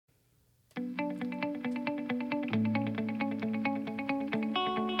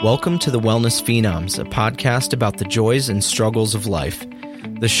Welcome to the Wellness Phenoms, a podcast about the joys and struggles of life.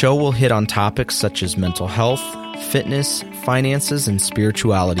 The show will hit on topics such as mental health, fitness, finances, and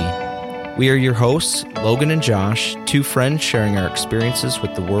spirituality. We are your hosts, Logan and Josh, two friends sharing our experiences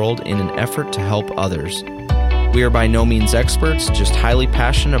with the world in an effort to help others. We are by no means experts, just highly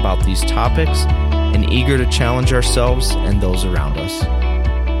passionate about these topics and eager to challenge ourselves and those around us.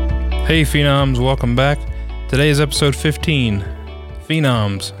 Hey Phenoms, welcome back. Today is episode 15,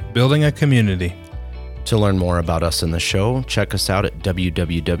 Phenoms, Building a Community. To learn more about us in the show, check us out at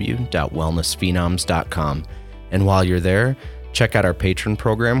www.wellnessphenoms.com. And while you're there, check out our Patreon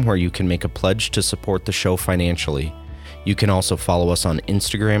program where you can make a pledge to support the show financially. You can also follow us on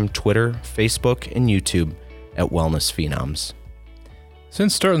Instagram, Twitter, Facebook, and YouTube at Wellness Phenoms.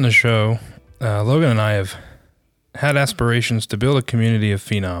 Since starting the show, Logan and I have had aspirations to build a community of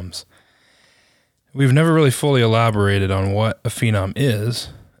phenoms. We've never really fully elaborated on what a phenom is.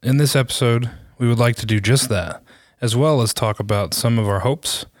 In this episode, we would like to do just that, as well as talk about some of our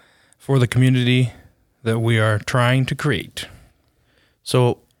hopes for the community that we are trying to create.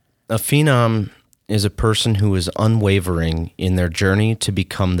 So, a phenom is a person who is unwavering in their journey to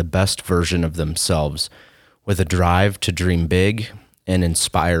become the best version of themselves, with a drive to dream big and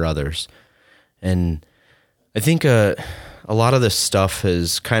inspire others. And I think a lot of this stuff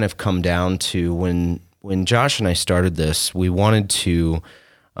has kind of come down to when Josh and I started this, we wanted to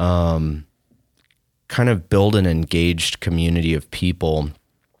kind of build an engaged community of people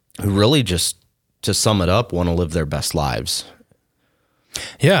who really, just to sum it up, want to live their best lives.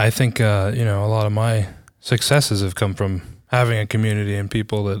 Yeah, I think, a lot of my successes have come from having a community and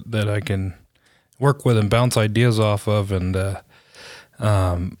people that I can work with and bounce ideas off of and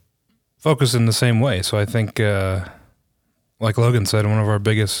focus in the same way. So I think, like Logan said, one of our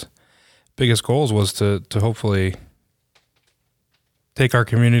biggest goals was to hopefully take our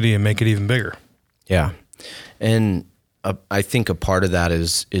community and make it even bigger. Yeah. And I think a part of that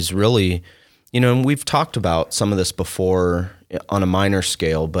is really, and we've talked about some of this before on a minor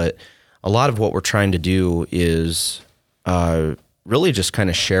scale, but a lot of what we're trying to do is really just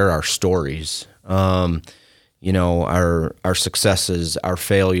kind of share our stories, our successes, our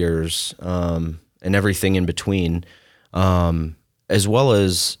failures, and everything in between, as well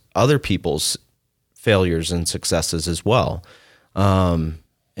as other people's failures and successes as well.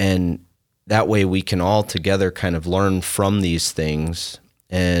 And that way we can all together kind of learn from these things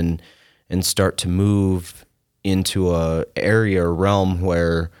and start to move into a area or realm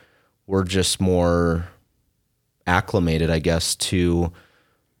where we're just more acclimated, I guess, to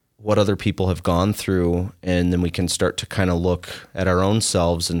what other people have gone through. And then we can start to kind of look at our own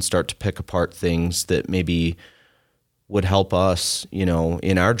selves and start to pick apart things that maybe would help us,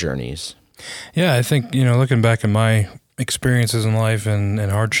 in our journeys. Yeah, I think, looking back at my experiences in life and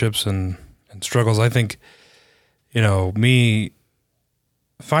hardships and struggles, I think, me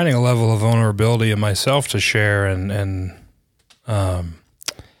finding a level of vulnerability in myself to share and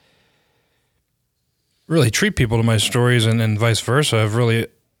really treat people to my stories and vice versa, have really,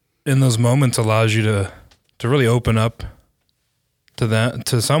 in those moments, allows you to really open up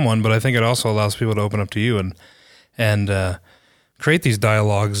to someone, but I think it also allows people to open up to you and create these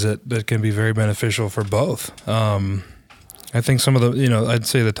dialogues that can be very beneficial for both. I think some of the, I'd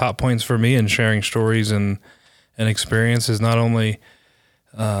say the top points for me in sharing stories and experience is not only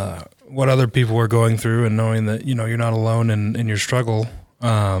what other people are going through and knowing that, you're not alone in your struggle,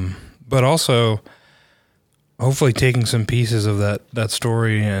 but also hopefully taking some pieces of that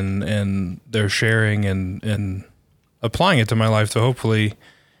story and their sharing and applying it to my life to hopefully,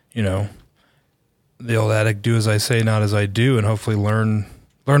 the old adage, do as I say, not as I do, and hopefully learn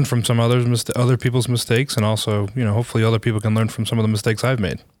from some other people's mistakes, and also, hopefully other people can learn from some of the mistakes I've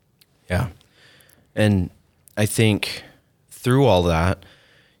made. Yeah. And I think through all that,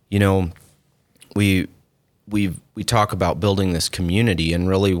 we talk about building this community, and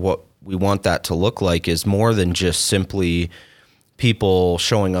really what we want that to look like is more than just simply people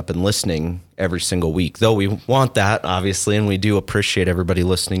showing up and listening every single week. Though we want that, obviously, and we do appreciate everybody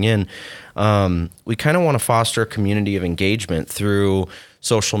listening in. We kind of want to foster a community of engagement through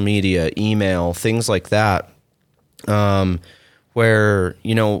social media, email, things like that, where,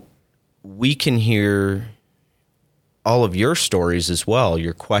 we can hear all of your stories as well,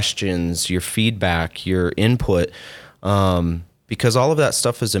 your questions, your feedback, your input, because all of that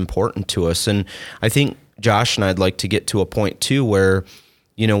stuff is important to us. And I think Josh and I'd like to get to a point too where,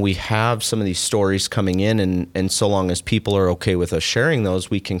 we have some of these stories coming in, and so long as people are okay with us sharing those,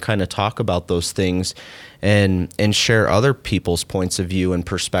 we can kind of talk about those things and share other people's points of view and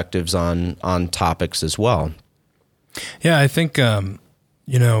perspectives on topics as well. Yeah, I think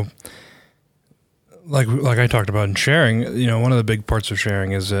you know, like I talked about in sharing, you know, one of the big parts of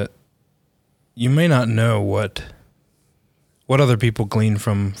sharing is that you may not know what other people glean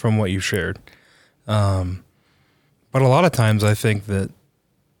from what you've shared. But a lot of times I think that,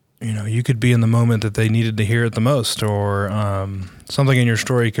 you know, you could be in the moment that they needed to hear it the most, or something in your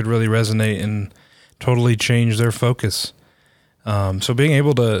story could really resonate and totally change their focus. So being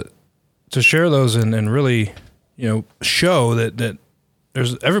able to share those and really, you know, show that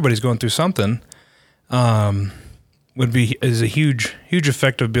everybody's going through something, is a huge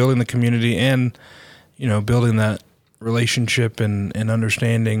effect of building the community and, you know, building that relationship and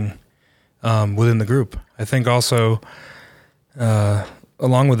understanding within the group. I think also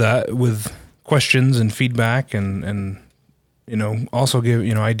along with that, with questions and feedback and you know, also give,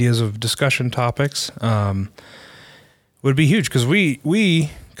 you know, ideas of discussion topics would be huge, because we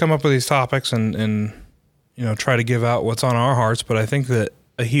come up with these topics and you know, try to give out what's on our hearts. But I think that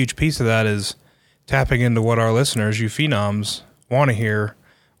a huge piece of that is tapping into what our listeners, you phenoms, want to hear,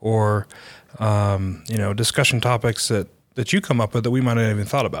 or you know, discussion topics that you come up with that we might not have even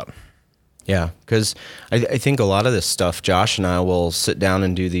thought about. Yeah, because I think a lot of this stuff, Josh and I will sit down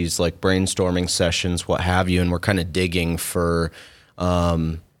and do these like brainstorming sessions, what have you, and we're kind of digging for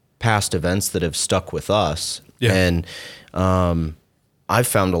past events that have stuck with us. Yeah. And I've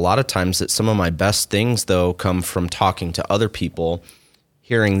found a lot of times that some of my best things, though, come from talking to other people,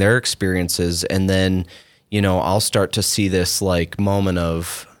 hearing their experiences, and then, you know, I'll start to see this like moment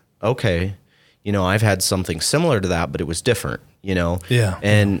of, okay, you know, I've had something similar to that, but it was different, you know? Yeah.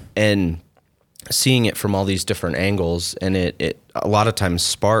 And seeing it from all these different angles, and it a lot of times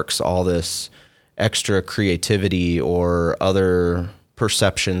sparks all this extra creativity or other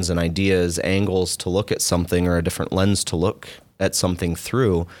perceptions and ideas, angles to look at something, or a different lens to look at something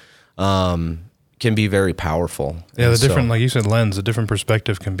through, can be very powerful. Yeah, the different, like you said, lens, a different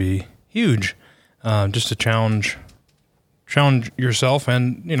perspective can be huge, just to challenge yourself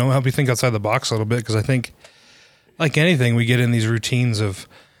and, you know, help you think outside the box a little bit. Because I think, like anything, we get in these routines of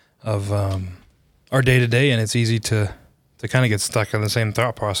our day to day, and it's easy to kind of get stuck in the same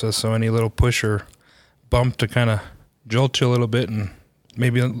thought process. So any little push or bump to kind of jolt you a little bit and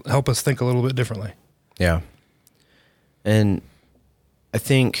maybe help us think a little bit differently. Yeah. And I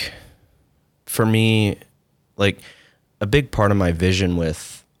think for me, like a big part of my vision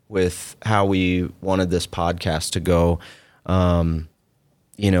with how we wanted this podcast to go,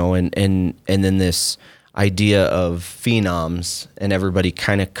 you know, and then this idea of phenoms and everybody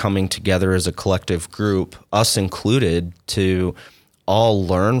kind of coming together as a collective group, us included, to all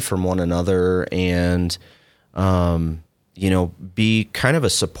learn from one another and, you know, be kind of a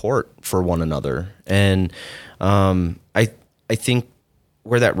support for one another. And I think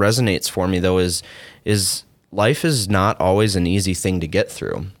where that resonates for me, though, is life is not always an easy thing to get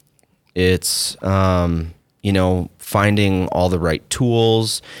through. It's, you know, finding all the right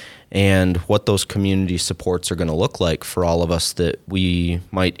tools and what those community supports are going to look like for all of us that we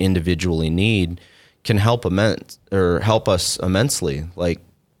might individually need can help us immensely, like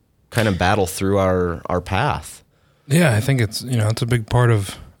kind of battle through our path. Yeah, I think it's, you know, it's a big part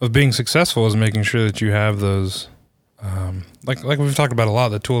of being successful is making sure that you have those, like we've talked about a lot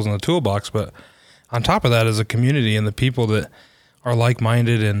of the tools in the toolbox, but on top of that is a community and the people that are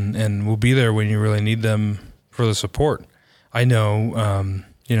like-minded and will be there when you really need them for the support. I know,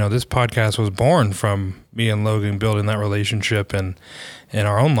 you know, this podcast was born from me and Logan building that relationship and in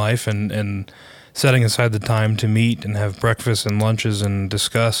our own life and setting aside the time to meet and have breakfast and lunches and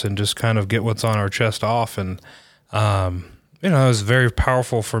discuss and just kind of get what's on our chest off. And, you know, it was very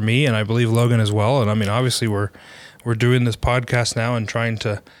powerful for me, and I believe Logan as well. And I mean, obviously we're doing this podcast now and trying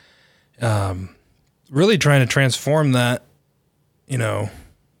to, really trying to transform that, you know,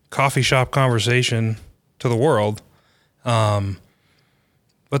 coffee shop conversation to the world.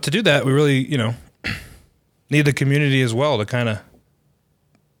 But to do that, we really, you know, need the community as well to kind of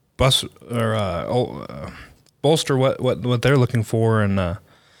bolster what they're looking for and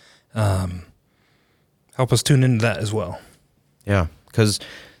help us tune into that as well. Yeah, because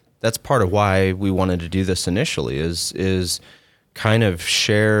that's part of why we wanted to do this initially is kind of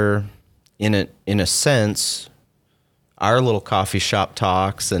share in a sense our little coffee shop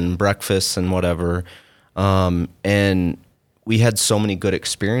talks and breakfasts and whatever, and we had so many good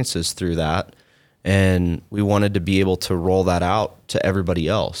experiences through that, and we wanted to be able to roll that out to everybody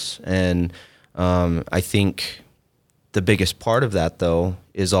else. And I think the biggest part of that, though,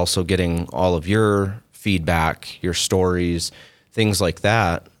 is also getting all of your feedback, your stories, things like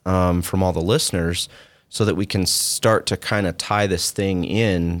that, from all the listeners, so that we can start to kind of tie this thing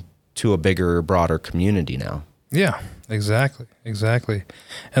in to a bigger, broader community now. Yeah. Exactly.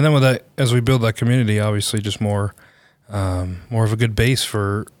 And then with that, as we build that community, obviously just more of a good base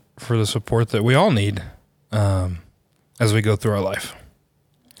for the support that we all need as we go through our life.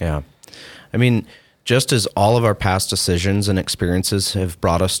 Yeah. I mean, just as all of our past decisions and experiences have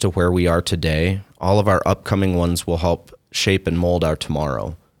brought us to where we are today, all of our upcoming ones will help shape and mold our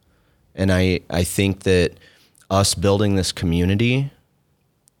tomorrow. And I think that us building this community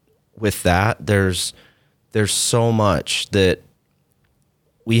with that, there's so much that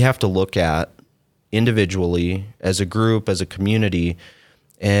we have to look at individually, as a group, as a community,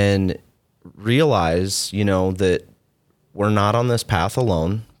 and realize, that we're not on this path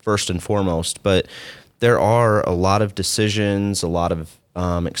alone, first and foremost, but there are a lot of decisions, a lot of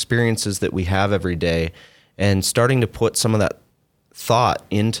experiences that we have every day, and starting to put some of that thought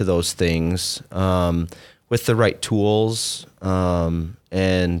into those things with the right tools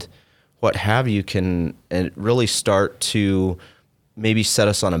and what have you can really start to maybe set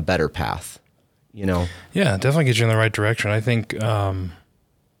us on a better path, Yeah, definitely get you in the right direction. I think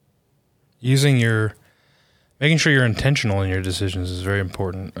making sure you're intentional in your decisions is very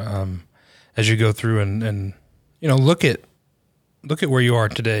important as you go through and look at where you are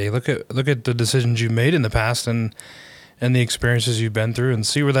today. Look at the decisions you've made in the past and the experiences you've been through, and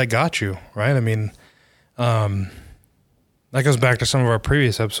see where that got you. Right? I mean, that goes back to some of our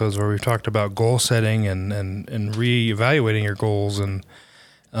previous episodes where we've talked about goal setting and reevaluating your goals, and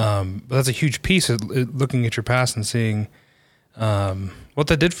but that's a huge piece of looking at your past and seeing what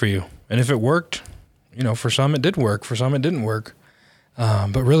that did for you, and if it worked. For some it did work, for some it didn't work,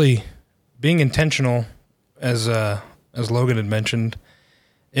 but really being intentional, as Logan had mentioned,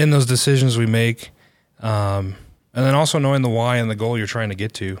 in those decisions we make, and then also knowing the why and the goal you're trying to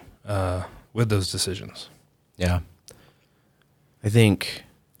get to with those decisions. Yeah. I think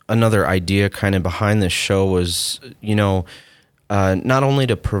another idea kind of behind this show was, not only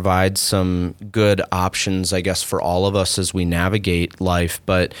to provide some good options, I guess, for all of us as we navigate life,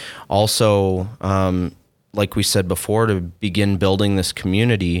 but also, like we said before, to begin building this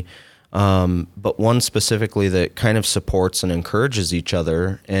community, but one specifically that kind of supports and encourages each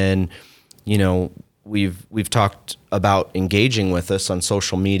other. And, we've talked about engaging with us on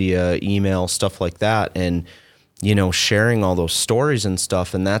social media, email, stuff like that, and sharing all those stories and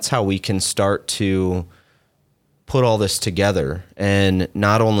stuff. And that's how we can start to put all this together and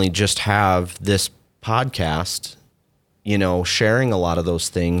not only just have this podcast, sharing a lot of those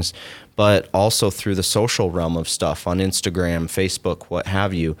things, but also through the social realm of stuff on Instagram, Facebook, what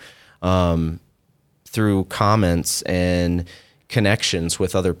have you, through comments and connections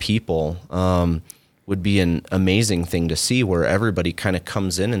with other people, would be an amazing thing to see, where everybody kind of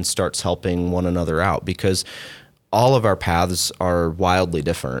comes in and starts helping one another out, because all of our paths are wildly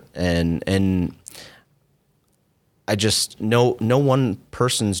different, and I just no one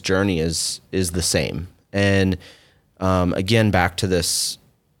person's journey is the same. And again, back to this,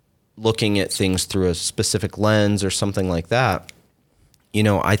 looking at things through a specific lens or something like that,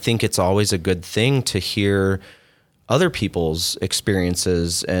 I think it's always a good thing to hear other people's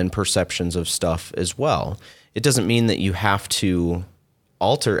experiences and perceptions of stuff as well. It doesn't mean that you have to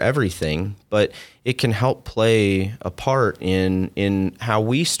alter everything, but it can help play a part in how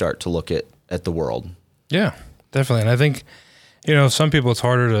we start to look at the world. Yeah, definitely. And I think, some people, it's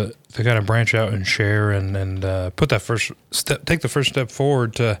harder to kind of branch out and share and put that first step, take the first step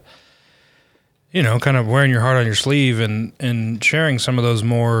forward to, kind of wearing your heart on your sleeve and sharing some of those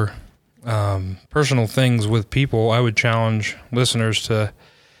more personal things with people. I would challenge listeners to,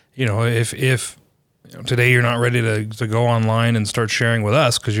 if today you're not ready to go online and start sharing with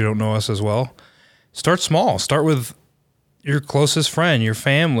us because you don't know us as well, start small. Start with your closest friend, your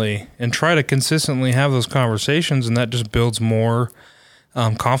family, and try to consistently have those conversations, and that just builds more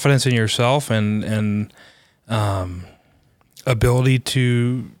confidence in yourself and ability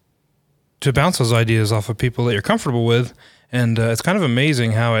to bounce those ideas off of people that you're comfortable with. And it's kind of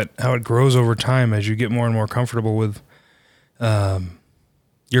amazing how it grows over time as you get more and more comfortable with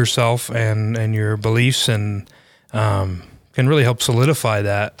yourself and your beliefs, and can really help solidify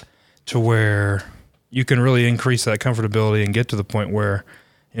that to where you can really increase that comfortability and get to the point where,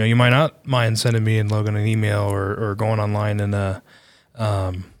 you might not mind sending me and Logan an email or going online and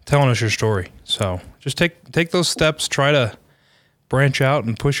telling us your story. So just take those steps, try to branch out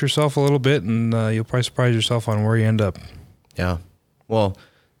and push yourself a little bit, and you'll probably surprise yourself on where you end up. Yeah. Well,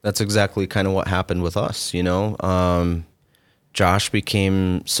 that's exactly kind of what happened with us, Josh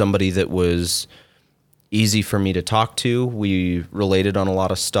became somebody that was easy for me to talk to. We related on a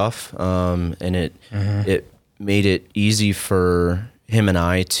lot of stuff, and it made it easy for him and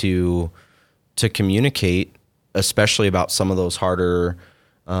I to communicate especially about some of those harder,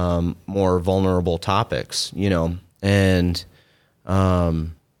 more vulnerable topics, and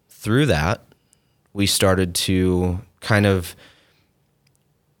through that, we started to kind of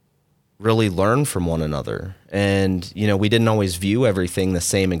really learn from one another. And, we didn't always view everything the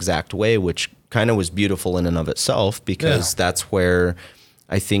same exact way, which kind of was beautiful in and of itself, because that's where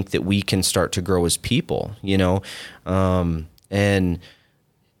I think that we can start to grow as people, and,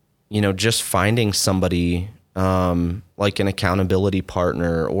 just finding somebody like an accountability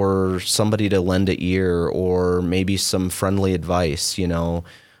partner or somebody to lend an ear or maybe some friendly advice,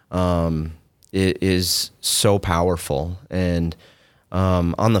 it is so powerful. And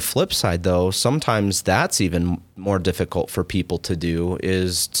on the flip side, though, sometimes that's even more difficult for people to do,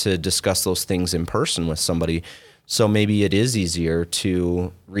 is to discuss those things in person with somebody. So maybe it is easier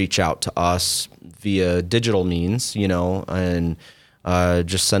to reach out to us via digital means, and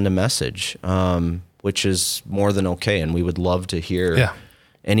just send a message, which is more than okay. And we would love to hear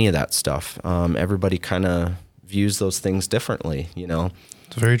any of that stuff. Everybody kind of views those things differently,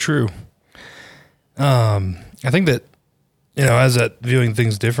 It's very true. I think that, as that viewing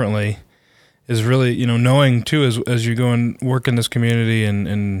things differently is really, knowing too, as you go and work in this community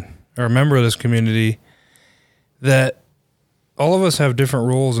and are a member of this community, that all of us have different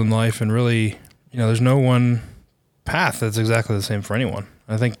roles in life, and really, there's no one path that's exactly the same for anyone.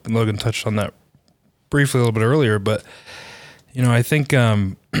 I think Logan touched on that briefly a little bit earlier, but, I think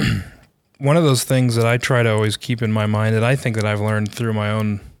one of those things that I try to always keep in my mind, that I think that I've learned through my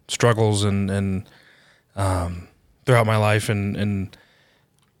own struggles and throughout my life, and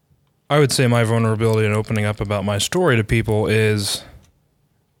I would say my vulnerability and opening up about my story to people, is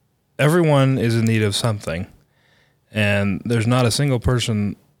everyone is in need of something. And there's not a single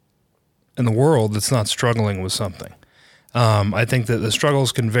person in the world that's not struggling with something. I think that the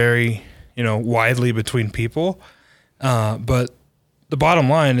struggles can vary, widely between people. But the bottom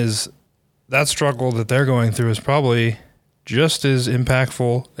line is that struggle that they're going through is probably just as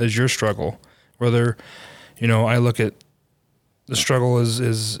impactful as your struggle. Whether, I look at the struggle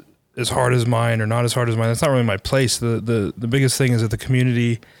as hard as mine or not as hard as mine, that's not really my place. The biggest thing is that the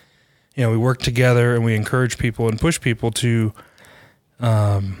community, we work together and we encourage people and push people to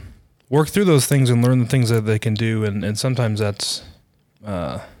work through those things and learn the things that they can do. And sometimes that's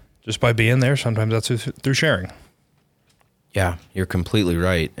just by being there. Sometimes that's through sharing. Yeah, you're completely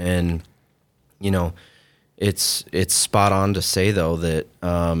right. And, it's spot on to say, though, that,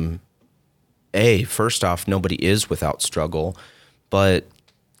 first off, nobody is without struggle, but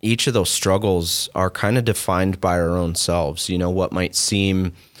each of those struggles are kind of defined by our own selves. What might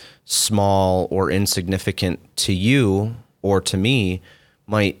seem small or insignificant to you or to me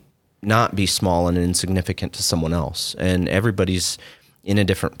might not be small and insignificant to someone else. And everybody's in a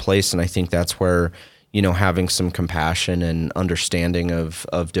different place. And I think that's where, having some compassion and understanding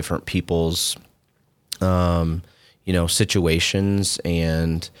of different people's, situations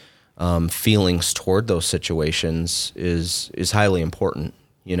and feelings toward those situations is highly important,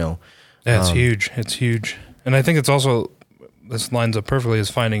 Yeah, it's huge. It's huge. And I think it's also, this lines up perfectly, is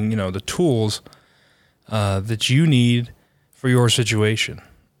finding, the tools that you need for your situation,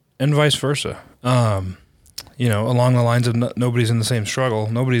 and vice versa. Along the lines of nobody's in the same struggle.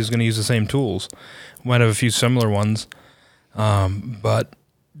 Nobody's going to use the same tools. Might have a few similar ones, but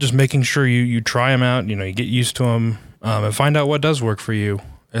just making sure you try them out, you get used to them, and find out what does work for you,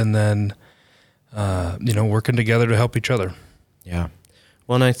 and then, working together to help each other. Yeah.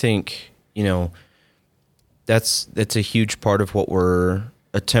 Well, and I think, that's a huge part of what we're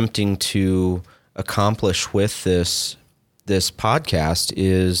attempting to accomplish with this podcast,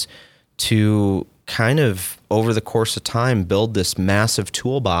 is to kind of, over the course of time, build this massive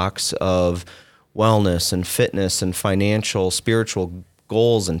toolbox of wellness and fitness and financial, spiritual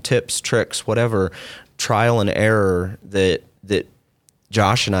goals and tips, tricks, whatever, trial and error that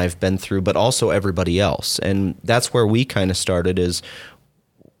Josh and I have been through, but also everybody else. And that's where we kind of started, is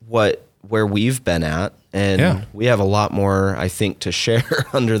where we've been at. And we have a lot more, I think, to share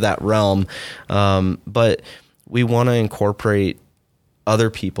under that realm. But we want to incorporate other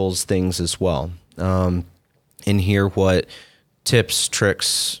people's things as well, and hear what tips,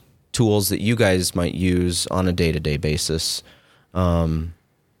 tricks, tools that you guys might use on a day-to-day basis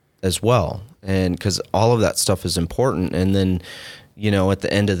as well. And because all of that stuff is important. And then, at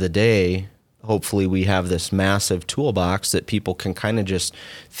the end of the day, hopefully we have this massive toolbox that people can kind of just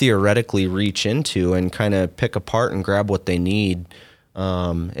theoretically reach into and kind of pick apart and grab what they need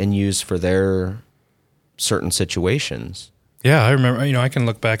and use for their certain situations. Yeah, I remember, I can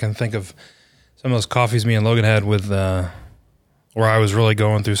look back and think of some of those coffees me and Logan had with, where I was really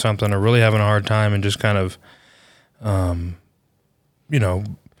going through something or really having a hard time, and just kind of you know,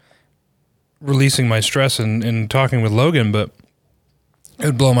 releasing my stress and talking with Logan, but it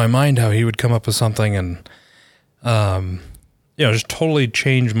would blow my mind how he would come up with something and, you know, just totally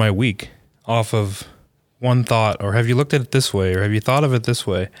change my week off of one thought, or have you looked at it this way, or have you thought of it this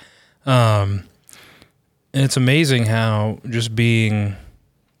way? And it's amazing how just being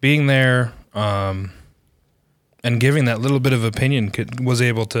there, and giving that little bit of opinion was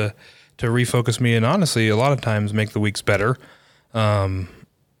able to refocus me, and honestly, a lot of times make the weeks better.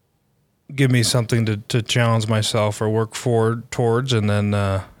 Give me something to challenge myself or work towards, and then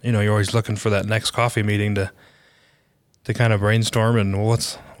you know, you're always looking for that next coffee meeting to kind of brainstorm and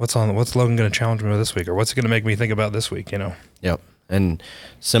what's Logan going to challenge me with this week, or what's it going to make me think about this week, you know? Yep. And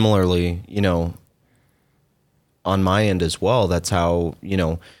similarly, you know, on my end as well, that's how, you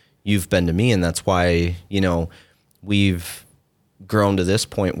know, you've been to me, and that's why, you know, we've grown to this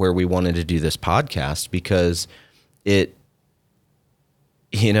point where we wanted to do this podcast, because it,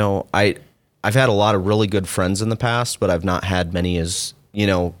 you know, I've had a lot of really good friends in the past, but I've not had many as, you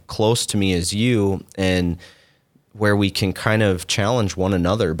know, close to me as you, and where we can kind of challenge one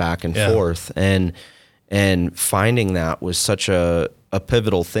another back and forth. And finding that was such a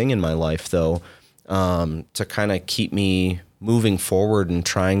pivotal thing in my life, though, to kind of keep me moving forward and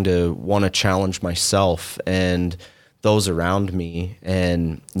trying to want to challenge myself and those around me.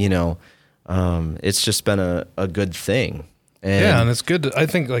 And, you know, it's just been a good thing. And it's good. I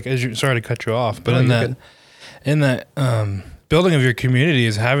think, like, sorry to cut you off, but in that building of your community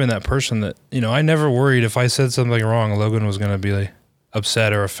is having that person that, you know, I never worried if I said something wrong, Logan was going to be like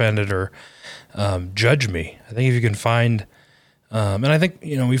upset or offended or judge me. I think if you can find, and I think,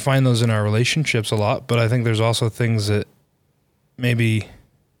 you know, we find those in our relationships a lot, but I think there's also things that maybe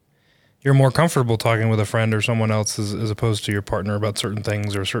you're more comfortable talking with a friend or someone else as opposed to your partner about certain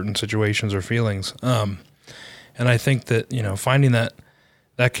things or certain situations or feelings. And I think that, you know, finding that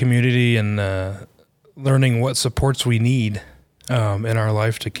community and learning what supports we need in our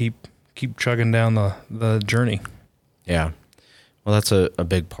life to keep chugging down the journey. Yeah. Well, that's a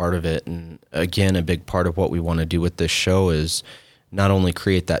big part of it. And again, a big part of what we want to do with this show is not only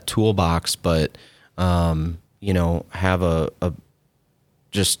create that toolbox, but, you know, have a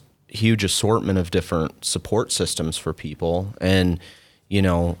just huge assortment of different support systems for people. And, you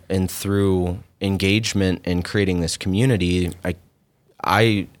know, and through engagement and creating this community,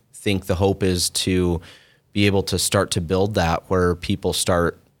 I think the hope is to be able to start to build that where people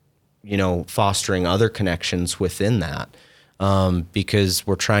start, you know, fostering other connections within that. Because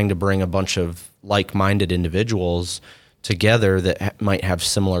we're trying to bring a bunch of like-minded individuals together that might have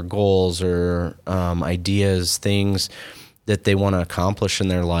similar goals or ideas, things that they want to accomplish in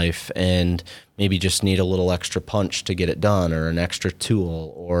their life, and maybe just need a little extra punch to get it done, or an extra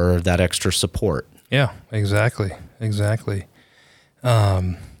tool, or that extra support. Yeah, exactly.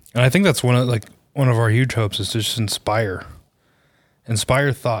 And I think that's one of our huge hopes is to just inspire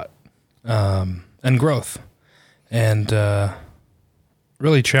thought and growth, and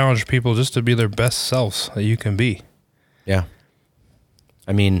really challenge people just to be their best selves that you can be. Yeah.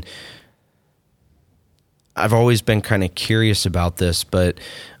 I mean, I've always been kind of curious about this, but,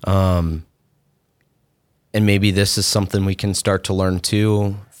 and maybe this is something we can start to learn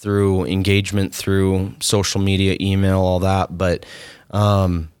too through engagement, through social media, email, all that. But,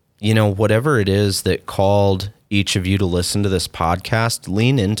 you know, whatever it is that called each of you to listen to this podcast,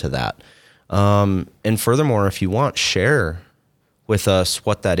 lean into that. And furthermore, if you want, share with us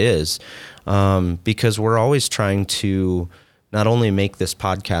what that is, because we're always trying to not only make this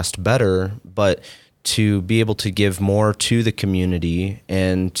podcast better, but to be able to give more to the community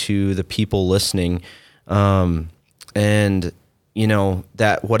and to the people listening. And, you know,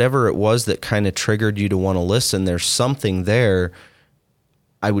 that whatever it was that kind of triggered you to want to listen, there's something there,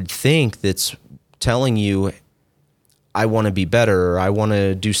 I would think, that's telling you, I want to be better, or I want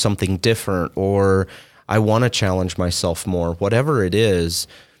to do something different, or I want to challenge myself more. Whatever it is,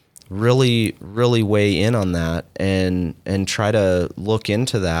 really, really weigh in on that and try to look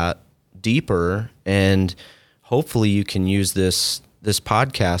into that deeper. And hopefully you can use this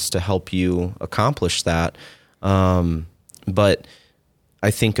podcast to help you accomplish that. But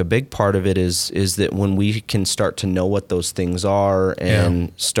I think a big part of it is that when we can start to know what those things are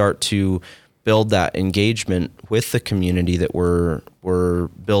and start to build that engagement with the community that we're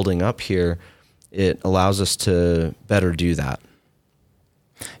building up here, it allows us to better do that.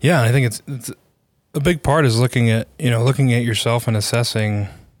 Yeah, I think it's a big part is looking at yourself and assessing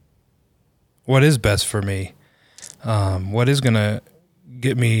what is best for me, what is going to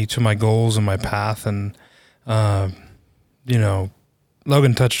get me to my goals and my path, and you know,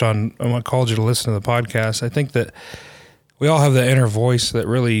 Logan touched on what called you to listen to the podcast. I think that we all have that inner voice that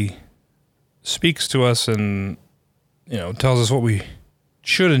really speaks to us and, tells us what we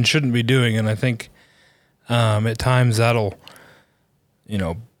should and shouldn't be doing. And I think at times that'll,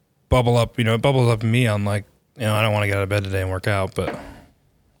 bubble up, it bubbles up in me on like, I don't want to get out of bed today and work out, but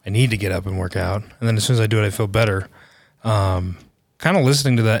I need to get up and work out. And then as soon as I do it, I feel better. Kind of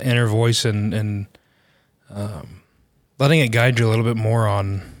listening to that inner voice and letting it guide you a little bit more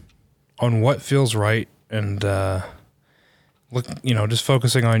on what feels right and just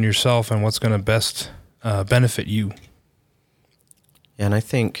focusing on yourself and what's going to best benefit you. And I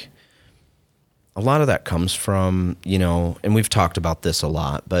think a lot of that comes from, and we've talked about this a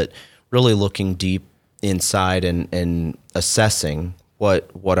lot, but really looking deep inside and assessing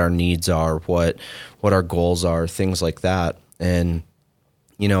what our needs are, what our goals are, things like that. And,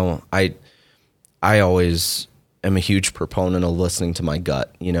 I always am a huge proponent of listening to my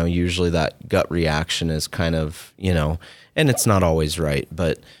gut. Usually that gut reaction is kind of, and it's not always right,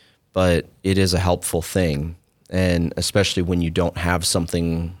 but it is a helpful thing. And especially when you don't have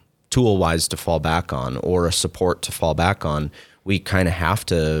something tool-wise to fall back on or a support to fall back on, we kind of have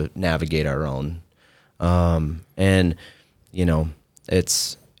to navigate our own. And,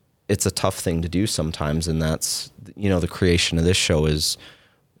 it's a tough thing to do sometimes. And that's, the creation of this show is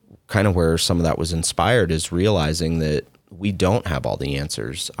kind of where some of that was inspired, is realizing that we don't have all the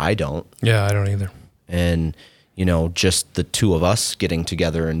answers. I don't. Yeah, I don't either. And, just the two of us getting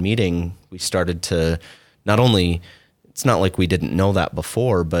together and meeting, we started to not only, it's not like we didn't know that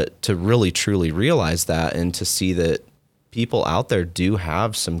before, but to really truly realize that and to see that people out there do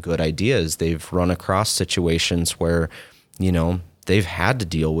have some good ideas. They've run across situations where, they've had to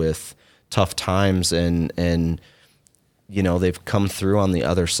deal with tough times and they've come through on the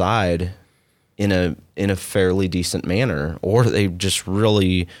other side in a fairly decent manner, or they just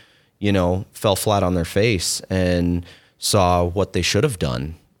really, fell flat on their face and saw what they should have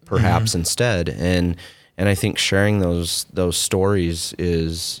done perhaps instead. And I think sharing those stories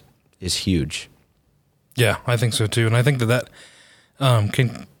is huge. Yeah, I think so too. And I think that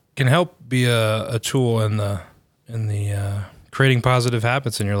can help be a tool in the creating positive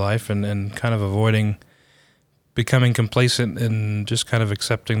habits in your life and kind of avoiding becoming complacent and just kind of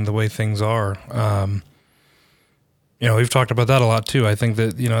accepting the way things are. We've talked about that a lot too. I think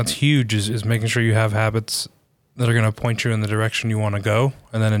that, it's huge is making sure you have habits that are going to point you in the direction you want to go,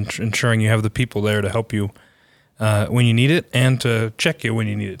 and then ensuring you have the people there to help you when you need it and to check you when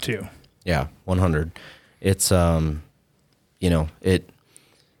you need it too. Yeah, 100. It's,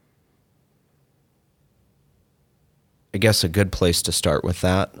 I guess a good place to start with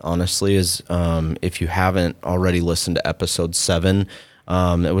that, honestly, is if you haven't already listened to episode 7,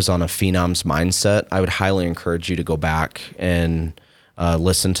 it was on a Phenom's mindset. I would highly encourage you to go back and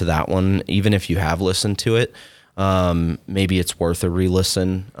listen to that one. Even if you have listened to it, maybe it's worth a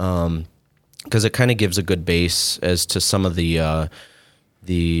re-listen because it kind of gives a good base as to some of the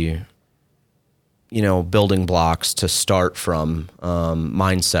building blocks to start from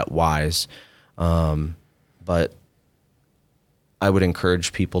mindset-wise. But I would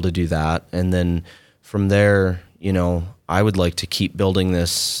encourage people to do that. And then from there, I would like to keep building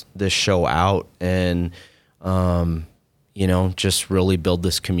this show out and, just really build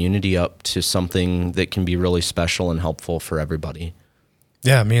this community up to something that can be really special and helpful for everybody.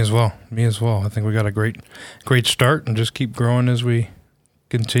 Yeah, me as well. I think we got a great start and just keep growing as we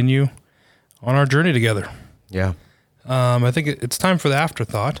continue on our journey together. Yeah. I think it's time for the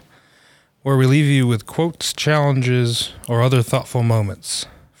afterthought, where we leave you with quotes, challenges, or other thoughtful moments.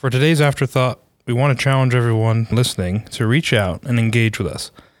 For today's afterthought, we want to challenge everyone listening to reach out and engage with us.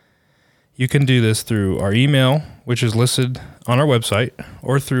 You can do this through our email, which is listed on our website,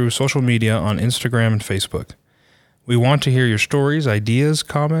 or through social media on Instagram and Facebook. We want to hear your stories, ideas,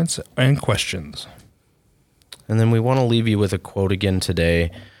 comments, and questions. And then we want to leave you with a quote again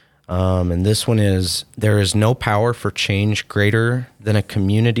today. And this one is, "There is no power for change greater than a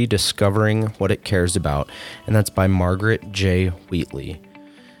community discovering what it cares about." And that's by Margaret J. Wheatley.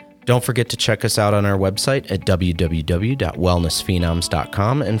 Don't forget to check us out on our website at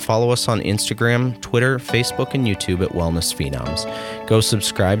www.wellnessphenoms.com and follow us on Instagram, Twitter, Facebook, and YouTube at Wellness Phenoms. Go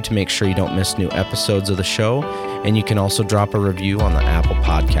subscribe to make sure you don't miss new episodes of the show, and you can also drop a review on the Apple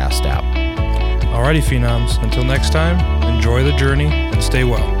Podcast app. Alrighty, Phenoms. Until next time, enjoy the journey and stay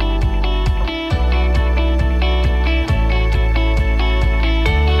well.